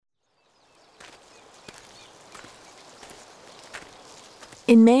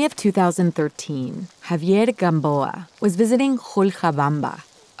In May of 2013, Javier Gamboa was visiting Jolcabamba,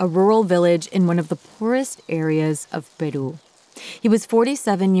 a rural village in one of the poorest areas of Peru. He was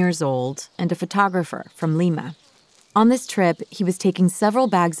 47 years old and a photographer from Lima. On this trip, he was taking several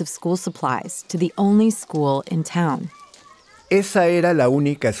bags of school supplies to the only school in town. Esa era la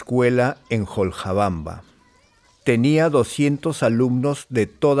única escuela en Jolcabamba. Tenía 200 alumnos de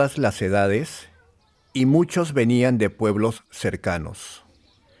todas las edades y muchos venían de pueblos cercanos.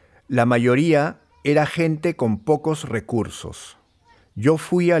 La mayoría era gente con pocos recursos. Yo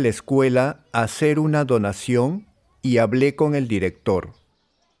fui a la escuela a hacer una donación y hablé con el director.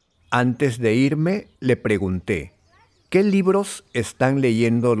 Antes de irme, le pregunté, ¿qué libros están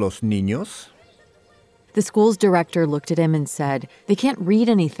leyendo los niños? The school's director looked at him and said, "They can't read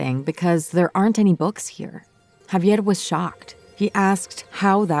anything because there aren't any books here." Javier was shocked. He asked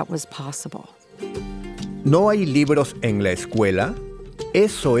how that was possible. ¿No hay libros en la escuela?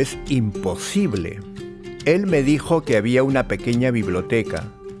 Eso es imposible. Él me dijo que había una pequeña biblioteca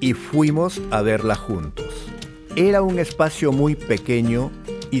y fuimos a verla juntos. Era un espacio muy pequeño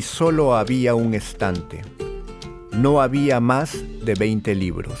y solo había un estante. No había más de 20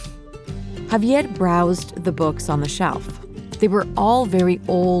 libros. Javier browsed the books on the shelf. They were all very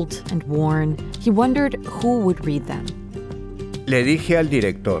old and worn. He wondered who would read them. Le dije al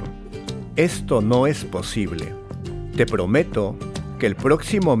director, esto no es posible. Te prometo que el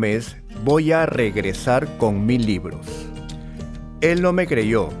próximo mes voy a regresar con 1000 libros. Él no me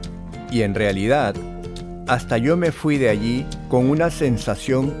creyó y en realidad hasta yo me fui de allí con una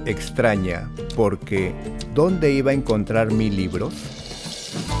sensación extraña porque ¿dónde iba a encontrar 1000 libros?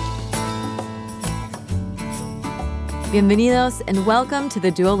 Bienvenidos and welcome to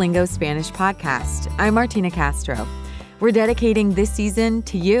the Duolingo Spanish podcast. I'm Martina Castro. We're dedicating this season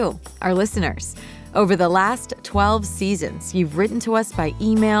to you, our listeners. Over the last 12 seasons, you've written to us by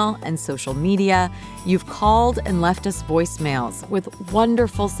email and social media. You've called and left us voicemails with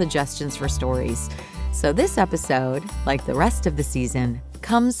wonderful suggestions for stories. So this episode, like the rest of the season,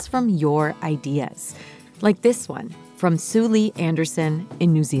 comes from your ideas. Like this one from Sue Lee Anderson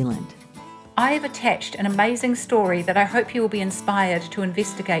in New Zealand. I have attached an amazing story that I hope you will be inspired to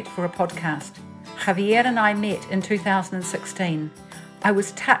investigate for a podcast. Javier and I met in 2016. I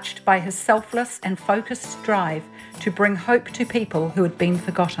was touched by his selfless and focused drive to bring hope to people who had been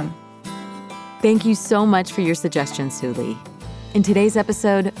forgotten. Thank you so much for your suggestions, Suli. In today's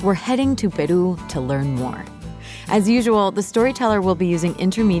episode, we're heading to Peru to learn more. As usual, the storyteller will be using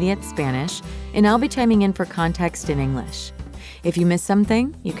intermediate Spanish, and I'll be chiming in for context in English. If you miss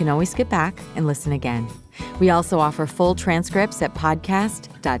something, you can always skip back and listen again. We also offer full transcripts at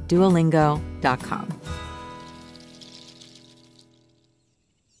podcast.duolingo.com.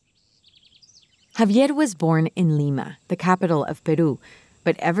 Javier was born in Lima, the capital of Peru,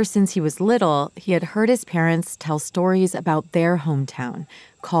 but ever since he was little, he had heard his parents tell stories about their hometown,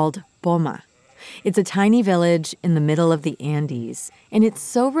 called Poma. It's a tiny village in the middle of the Andes, and it's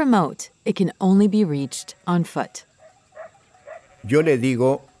so remote it can only be reached on foot. Yo le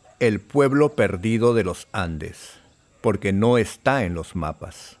digo el pueblo perdido de los Andes, porque no está en los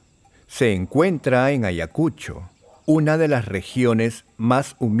mapas. Se encuentra en Ayacucho, una de las regiones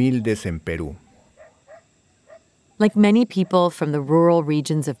más humildes en Perú. Like many people from the rural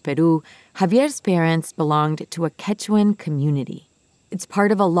regions of Peru, Javier's parents belonged to a Quechuan community. It's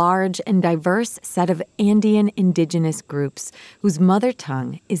part of a large and diverse set of Andean indigenous groups whose mother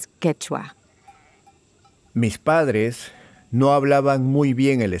tongue is Quechua. Mis padres no hablaban muy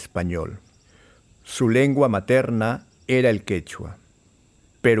bien el español. Su lengua materna era el quechua.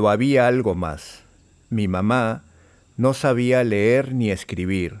 Pero había algo más. Mi mamá no sabía leer ni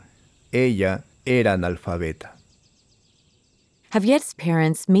escribir. Ella era analfabeta. Javier's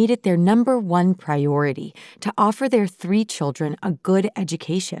parents made it their number one priority to offer their 3 children a good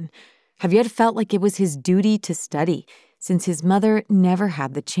education. Javier felt like it was his duty to study, since his mother never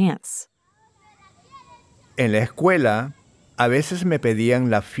had the chance. En la escuela, a veces me pedían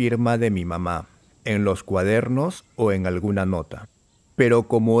la firma de mi mamá, en los cuadernos o en alguna nota. Pero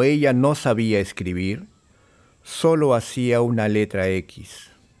como ella no sabía escribir, solo hacía una letra X.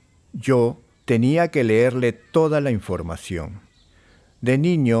 Yo tenía que leerle toda la información. De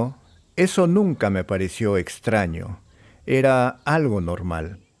niño, eso nunca me pareció extraño. Era algo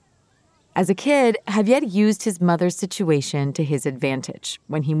normal. As a kid, Javier used his mother's situation to his advantage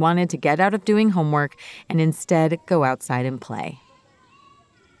when he wanted to get out of doing homework and instead go outside and play.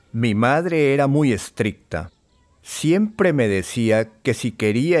 Mi madre era muy estricta. Siempre me decía que si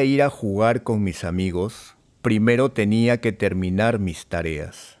quería ir a jugar con mis amigos, primero tenía que terminar mis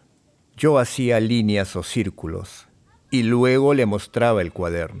tareas. Yo hacía líneas o círculos. y luego le mostraba el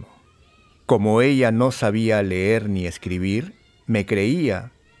cuaderno. Como ella no sabía leer ni escribir, me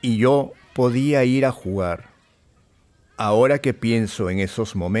creía y yo podía ir a jugar. Ahora que pienso en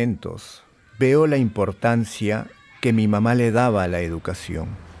esos momentos, veo la importancia que mi mamá le daba a la educación.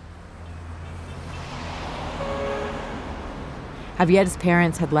 Javier's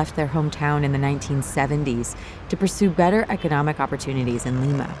parents had left their hometown in the 1970s to pursue better economic opportunities in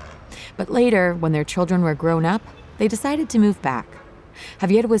Lima. But later, when their children were grown up, they decided to move back.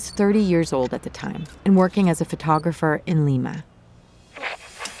 Javier was 30 years old at the time and working as a photographer in Lima.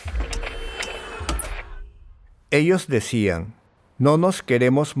 Ellos decían, no nos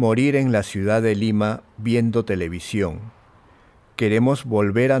queremos morir en la ciudad de Lima viendo televisión. Queremos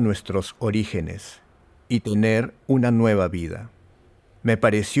volver a nuestros orígenes y tener una nueva vida. Me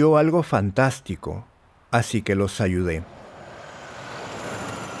pareció algo fantástico, así que los ayudé.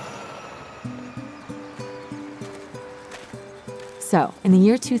 So, in the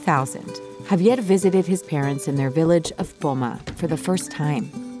year 2000, Javier visited his parents in their village of Poma for the first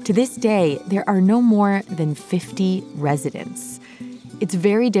time. To this day, there are no more than 50 residents. It's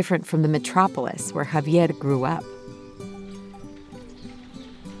very different from the metropolis where Javier grew up.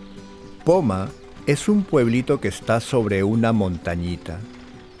 Poma es un pueblito que está sobre una montañita,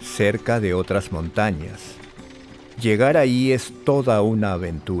 cerca de otras montañas. Llegar ahí es toda una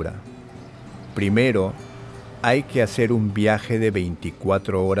aventura. Primero, hay que hacer un viaje de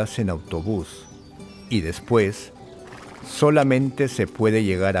 24 horas en autobús y después solamente se puede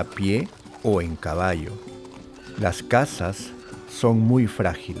llegar a pie o en caballo. Las casas son muy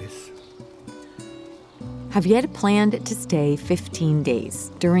frágiles. Javier planned to stay 15 days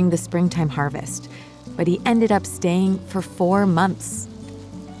during the springtime harvest, but he ended up staying for 4 months.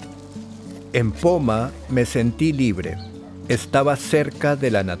 En Poma me sentí libre. Estaba cerca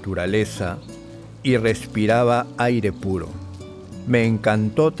de la naturaleza y respiraba aire puro. Me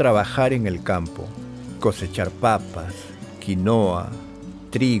encantó trabajar en el campo, cosechar papas, quinoa,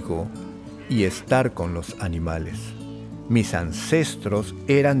 trigo y estar con los animales. Mis ancestros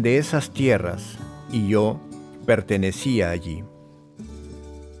eran de esas tierras y yo pertenecía allí.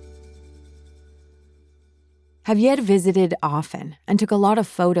 Javier visited often and took a lot of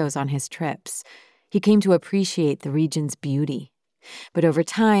photos on his trips. He came to appreciate the region's beauty. But over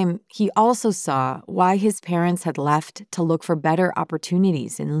time, he also saw why his parents had left to look for better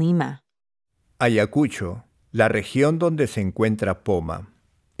opportunities in Lima. Ayacucho, la región donde se encuentra Poma,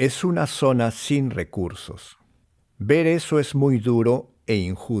 es una zona sin recursos. Ver eso es muy duro e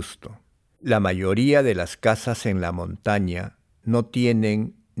injusto. La mayoría de las casas en la montaña no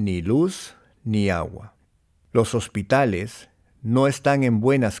tienen ni luz ni agua. Los hospitales no están en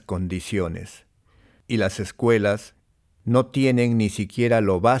buenas condiciones y las escuelas no tienen ni siquiera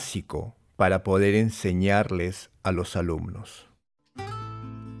lo básico para poder enseñarles a los alumnos.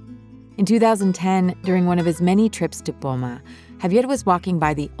 In 2010, during one of his many trips to Poma, Javier was walking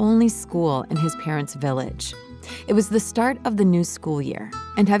by the only school in his parents' village. It was the start of the new school year,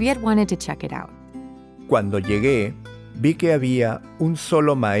 and Javier wanted to check it out. Cuando llegué, vi que había un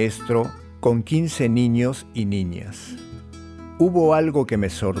solo maestro con 15 niños y niñas. Hubo algo que me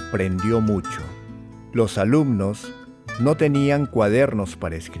sorprendió mucho. Los alumnos no tenían cuadernos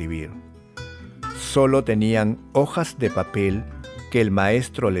para escribir. Solo tenían hojas de papel que el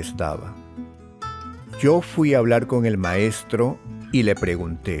maestro les daba. Yo fui a hablar con el maestro y le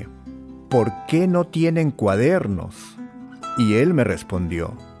pregunté, ¿por qué no tienen cuadernos? Y él me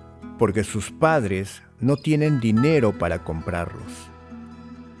respondió, porque sus padres no tienen dinero para comprarlos.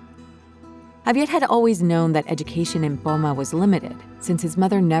 Javier had always known that education in Poma was limited, since his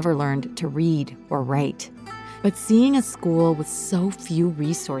mother never learned to read or write. But seeing a school with so few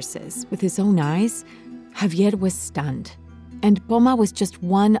resources with his own eyes, Javier was stunned. And Poma was just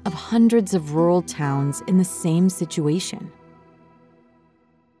one of hundreds of rural towns in the same situation.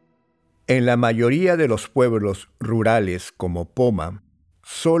 En la mayoría de los pueblos rurales como Poma,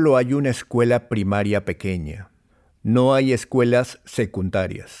 solo hay una escuela primaria pequeña. No hay escuelas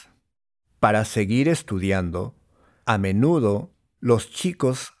secundarias. Para seguir estudiando, a menudo los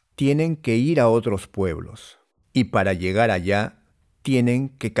chicos tienen que ir a otros pueblos. Y para llegar allá, tienen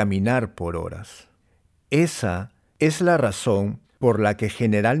que caminar por horas. Esa es la razón por la que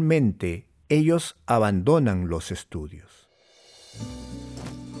generalmente ellos abandonan los estudios.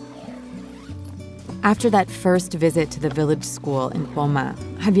 After that first visit to the village school in Poma,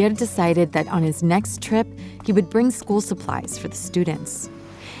 Javier decided that on his next trip, he would bring school supplies for the students.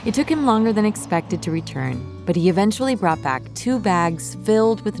 It took him longer than expected to return, but he eventually brought back 2 bags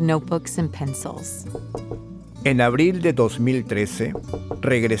filled with notebooks and pencils. En abril de 2013,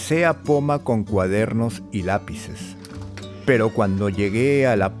 regresé a Poma con cuadernos y lápices. Pero cuando llegué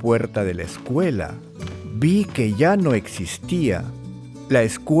a la puerta de la escuela, vi que ya no existía. La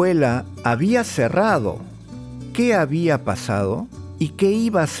escuela había cerrado. ¿Qué había pasado? ¿Y qué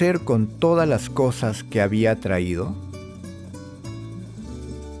iba a hacer con todas las cosas que había traído?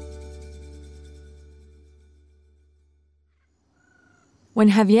 When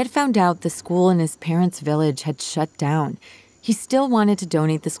Javier found out the school in his parents' village had shut down, he still wanted to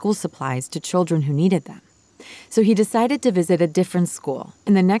donate the school supplies to children who needed them. So he decided to visit a different school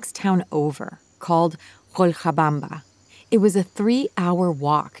in the next town over, called Jolcabamba. It was a 3-hour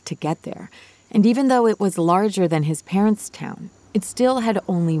walk to get there, and even though it was larger than his parents' town, it still had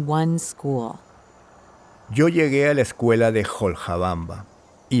only one school. Yo llegué a la escuela de Jolcabamba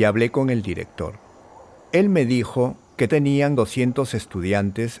y hablé con el director. Él me dijo que tenían 200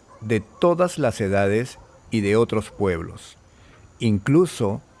 estudiantes de todas las edades y de otros pueblos.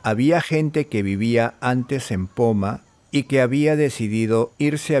 Incluso había gente que vivía antes en Poma y que había decidido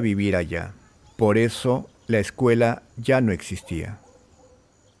irse a vivir allá. Por eso la escuela ya no existía.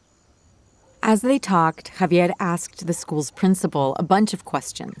 As they talked, Javier asked the school's principal a bunch of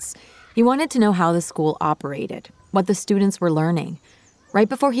questions. He wanted to know how the school operated, what the students were learning. Right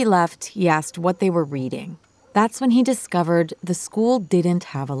before he left, he asked what they were reading. That's when he discovered the school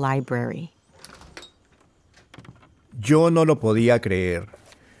didn't have a library. Yo no lo podía creer.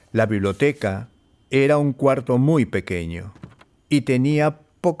 La biblioteca era un cuarto muy pequeño y tenía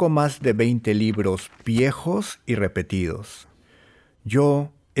poco más de 20 libros viejos y repetidos. Yo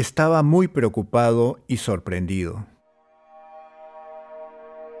estaba muy preocupado y sorprendido.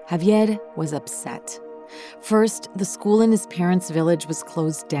 Javier was upset. First, the school in his parents' village was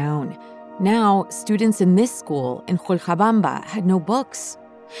closed down. Now, students in this school in Jolcabamba had no books.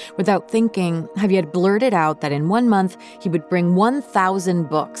 Without thinking, Javier blurted out that in 1 month he would bring 1,000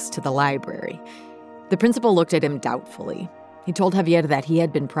 books to the library. The principal looked at him doubtfully. He told Javier that he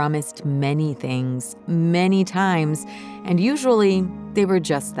had been promised many things, many times, and usually they were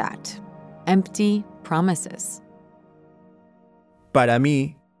just that, empty promises. Para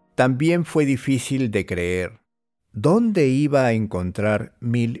mí, también fue difícil de creer. ¿Dónde iba a encontrar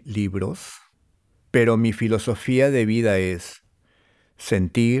 1000 libros? Pero mi filosofía de vida es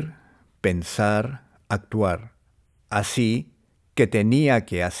sentir, pensar, actuar. Así que tenía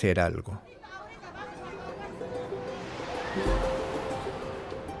que hacer algo.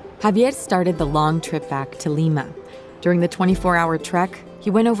 Javier started the long trip back to Lima. During the 24-hour trek, he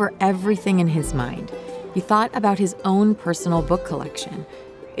went over everything in his mind. He thought about his own personal book collection.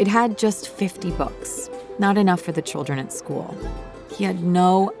 It had just 50 books, not enough for the children at school. He had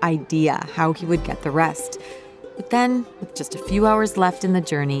no idea how he would get the rest. But then, with just a few hours left in the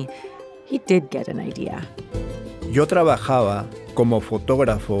journey, he did get an idea. Yo trabajaba como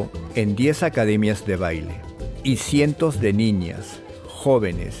fotógrafo en 10 academias de baile y cientos de niñas,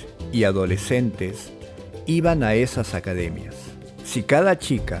 jóvenes y adolescentes iban a esas academias. Si cada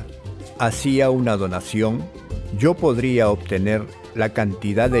chica hacía una donación, yo podría obtener la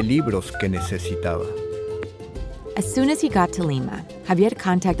cantidad de libros que necesitaba. As soon as he got to Lima, Javier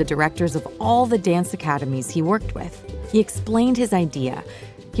contacted the directors of all the dance academies he worked with. He explained his idea.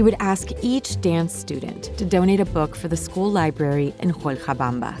 He would ask each dance student to donate a book for the school library in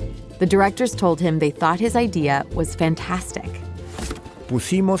Jolcabamba. The directors told him they thought his idea was fantastic.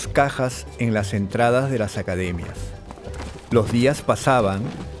 Pusimos cajas en las entradas de las academias. Los días pasaban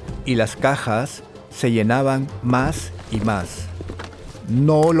y las cajas se llenaban más y más.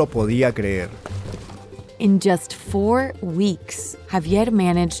 No lo podía creer. In just 4 weeks, Javier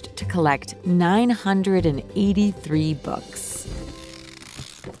managed to collect 983 books.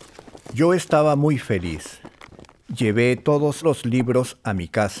 Yo estaba muy feliz. Llevé todos los libros a mi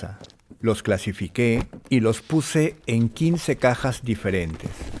casa, los clasifiqué y los puse en 15 cajas diferentes.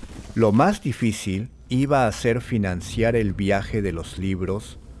 Lo más difícil iba a ser financiar el viaje de los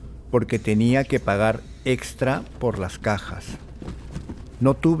libros porque tenía que pagar extra por las cajas.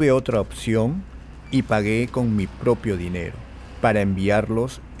 No tuve otra opción y pagué con mi propio dinero para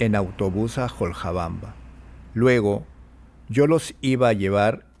enviarlos en autobús a Jolcabamba. Luego, yo los iba a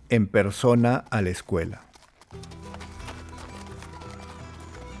llevar en persona a la escuela.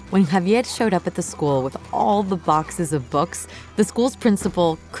 When Javier showed up at the school with all the boxes of books, the school's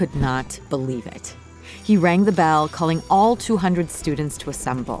principal could not believe it. He rang the bell, calling all 200 students to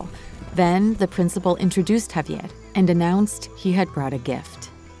assemble. Then the principal introduced Javier and announced he had brought a gift.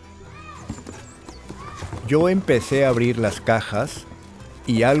 Yo empecé a abrir las cajas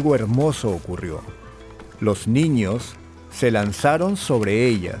y algo hermoso ocurrió. Los niños se lanzaron sobre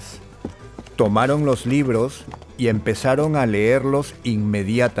ellas, tomaron los libros y empezaron a leerlos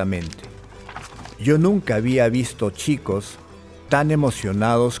inmediatamente. Yo nunca había visto chicos tan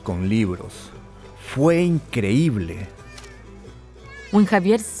emocionados con libros. Fue increíble. When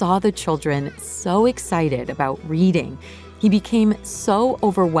Javier saw the children so excited about reading, he became so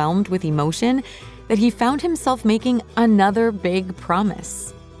overwhelmed with emotion that he found himself making another big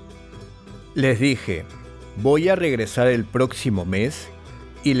promise. Les dije, voy a regresar el próximo mes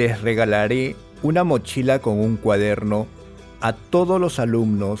y les regalaré una mochila con un cuaderno a todos los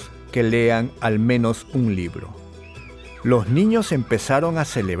alumnos que lean al menos un libro. Los niños empezaron a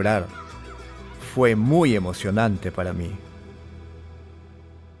celebrar. Fue muy emocionante para mí.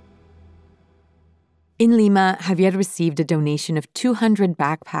 In Lima, Javier received a donation of 200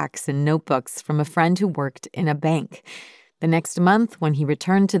 backpacks and notebooks from a friend who worked in a bank. The next month, when he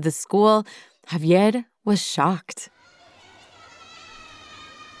returned to the school, Javier was shocked.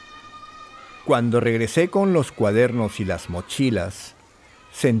 Cuando regresé con los cuadernos y las mochilas,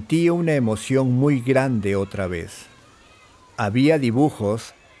 sentí una emoción muy grande otra vez. Había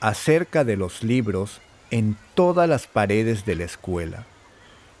dibujos acerca de los libros en todas las paredes de la escuela.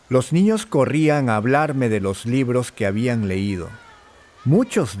 Los niños corrían a hablarme de los libros que habían leído.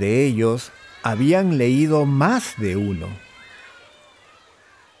 Muchos de ellos habían leído más de uno.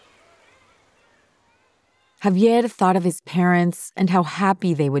 Javier thought of his parents and how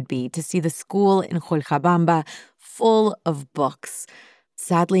happy they would be to see the school in Jolcabamba full of books.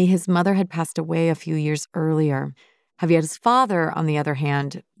 Sadly, his mother had passed away a few years earlier. Javier's father, on the other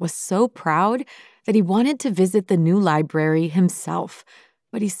hand, was so proud that he wanted to visit the new library himself.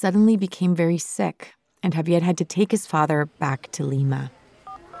 But he suddenly became very sick, and Javier had to take his father back to Lima.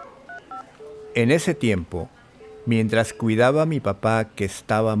 En ese tiempo, mientras cuidaba a mi papá que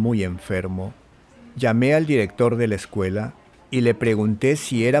estaba muy enfermo, llamé al director de la escuela y le pregunté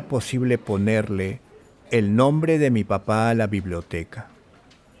si era posible ponerle el nombre de mi papá a la biblioteca.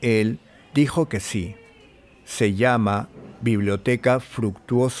 Él dijo que sí. Se llama Biblioteca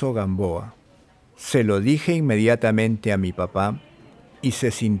Fructuoso Gamboa. Se lo dije inmediatamente a mi papá y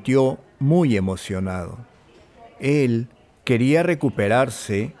se sintió muy emocionado. Él quería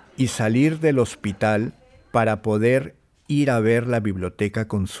recuperarse y salir del hospital para poder ir a ver la biblioteca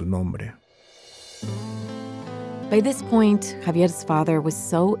con su nombre. By this point, Javier's father was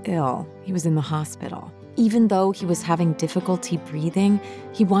so ill, he was in the hospital. Even though he was having difficulty breathing,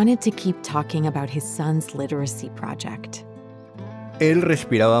 he wanted to keep talking about his son's literacy project. Él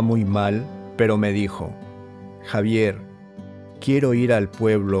respiraba muy mal, pero me dijo, Javier, quiero ir al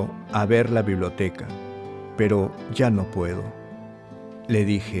pueblo a ver la biblioteca, pero ya no puedo. Le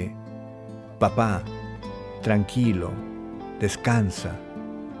dije, papá, tranquilo, descansa.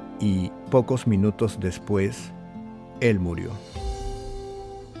 Y pocos minutos después, él murió.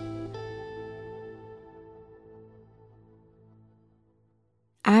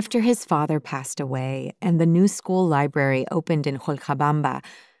 After his father passed away and the new school library opened in Jolcabamba,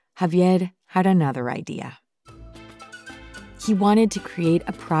 Javier had another idea. He wanted to create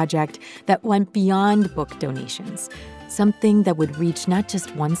a project that went beyond book donations, something that would reach not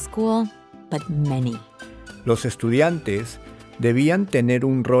just one school, but many. Los estudiantes debían tener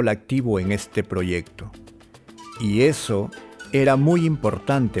un rol activo en este proyecto, y eso era muy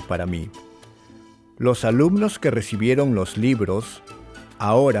importante para mí. Los alumnos que recibieron los libros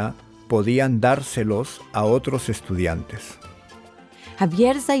ahora podían dárselos a otros estudiantes.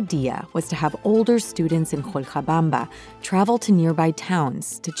 Javier's idea was to have older students in Jolcabamba travel to nearby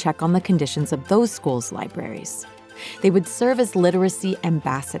towns to check on the conditions of those schools' libraries. They would serve as literacy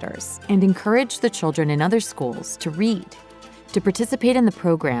ambassadors and encourage the children in other schools to read. To participate in the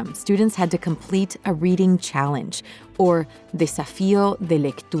program, students had to complete a reading challenge, or desafío de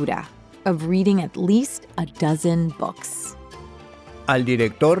lectura, of reading at least a dozen books. Al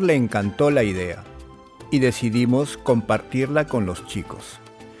director le encantó la idea y decidimos compartirla con los chicos.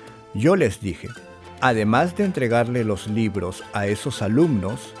 Yo les dije, además de entregarle los libros a esos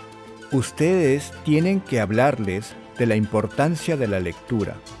alumnos, ustedes tienen que hablarles de la importancia de la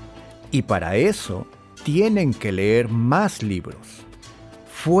lectura y para eso tienen que leer más libros.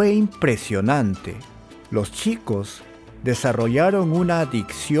 Fue impresionante. Los chicos desarrollaron una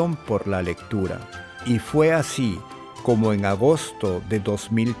adicción por la lectura y fue así como en agosto de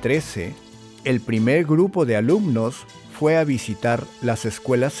 2013 el primer grupo de alumnos fue a visitar las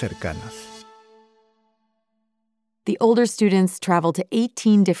escuelas cercanas. The older students traveled to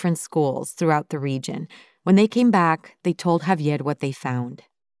 18 different schools throughout the region. When they came back, they told Javier what they found.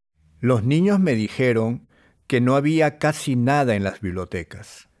 Los niños me dijeron que no había casi nada en las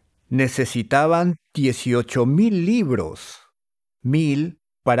bibliotecas. Necesitaban 18,000 libros, 1,000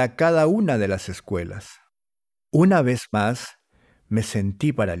 para cada una de las escuelas. Una vez más, me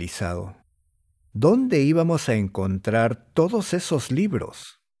sentí paralizado. ¿Dónde íbamos a encontrar todos esos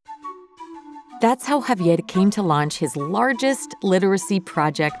libros? That's how Javier came to launch his largest literacy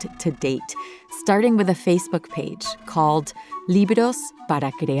project to date, starting with a Facebook page called Libros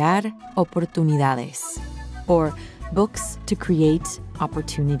para Crear Oportunidades, or Books to Create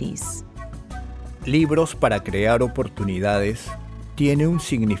Opportunities. Libros para Crear Oportunidades tiene un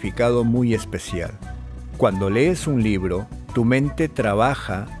significado muy especial. Cuando lees un libro, tu mente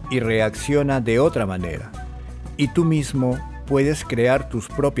trabaja y reacciona de otra manera, y tú mismo puedes crear tus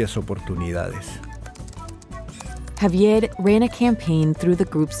propias oportunidades. Javier ran a campaign through the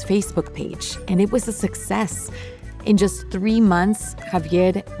group's Facebook page, and it was a success. In just 3 months,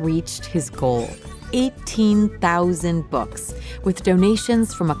 Javier reached his goal, 18,000 books, with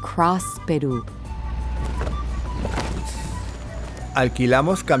donations from across Perú.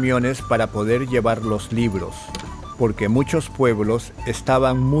 Alquilamos camiones para poder llevar los libros, porque muchos pueblos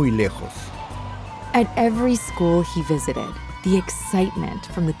estaban muy lejos. At every school he visited, the excitement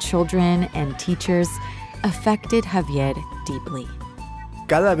from the children and teachers affected Javier deeply.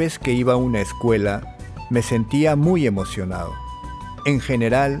 Cada vez que iba a una escuela, me sentía muy emocionado. En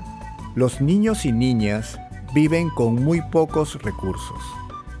general, los niños y niñas viven con muy pocos recursos.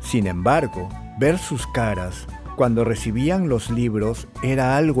 Sin embargo, ver sus caras cuando recibían los libros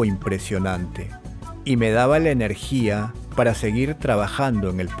era algo impresionante y me daba la energía para seguir trabajando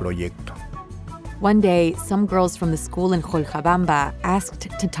en el proyecto. One day, some girls from the school in Jolcabamba asked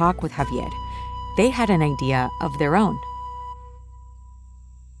to talk with Javier. They had an idea of their own.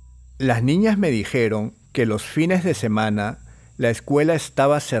 Las niñas me dijeron que los fines de semana la escuela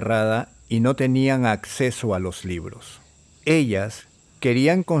estaba cerrada y no tenían acceso a los libros. Ellas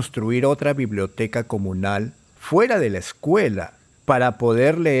querían construir otra biblioteca comunal fuera de la escuela para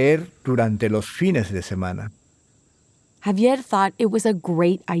poder leer durante los fines de semana. Javier thought it was a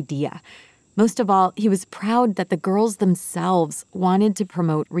great idea. Most of all, he was proud that the girls themselves wanted to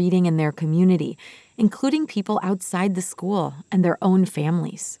promote reading in their community, including people outside the school and their own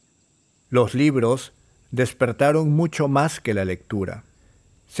families. Los libros despertaron mucho más que la lectura.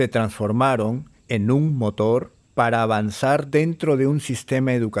 Se transformaron en un motor para avanzar dentro de un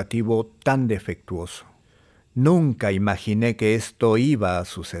sistema educativo tan defectuoso. Nunca imaginé que esto iba a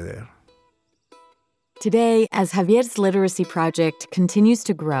suceder. Today, as Javier's literacy project continues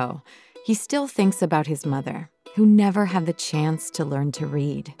to grow, he still thinks about his mother, who never had the chance to learn to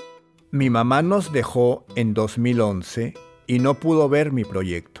read. Mi mamá nos dejó en 2011 y no pudo ver mi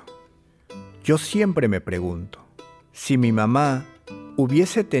proyecto. Yo siempre me pregunto, si mi mamá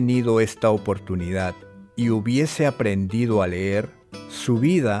hubiese tenido esta oportunidad y hubiese aprendido a leer, su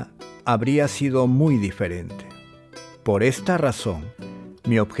vida habría sido muy diferente. Por esta razón,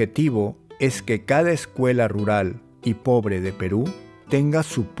 mi objetivo es que cada escuela rural y pobre de Perú tenga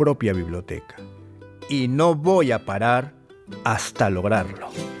su propia biblioteca. Y no voy a parar hasta lograrlo.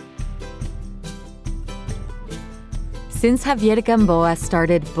 Since Javier Gamboa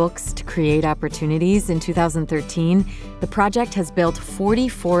started Books to Create Opportunities in 2013, the project has built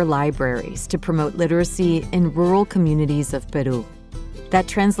 44 libraries to promote literacy in rural communities of Peru. That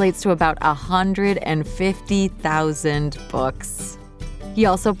translates to about 150,000 books. He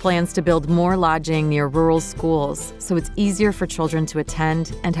also plans to build more lodging near rural schools so it's easier for children to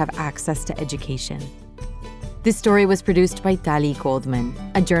attend and have access to education. This story was produced by Tali Goldman,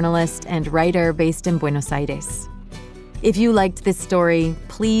 a journalist and writer based in Buenos Aires. If you liked this story,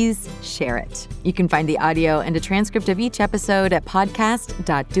 please share it. You can find the audio and a transcript of each episode at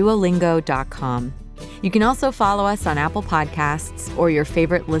podcast.duolingo.com. You can also follow us on Apple Podcasts or your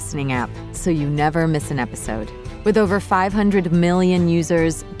favorite listening app so you never miss an episode. With over 500 million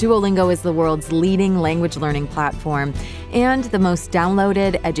users, Duolingo is the world's leading language learning platform and the most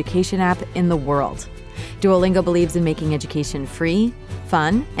downloaded education app in the world. Duolingo believes in making education free,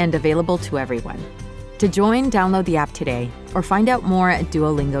 fun, and available to everyone. To join, download the app today or find out more at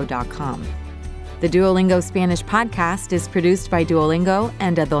duolingo.com. The Duolingo Spanish podcast is produced by Duolingo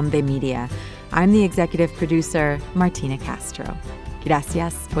and Adonde Media. I'm the executive producer, Martina Castro.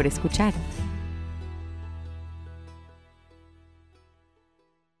 Gracias por escuchar.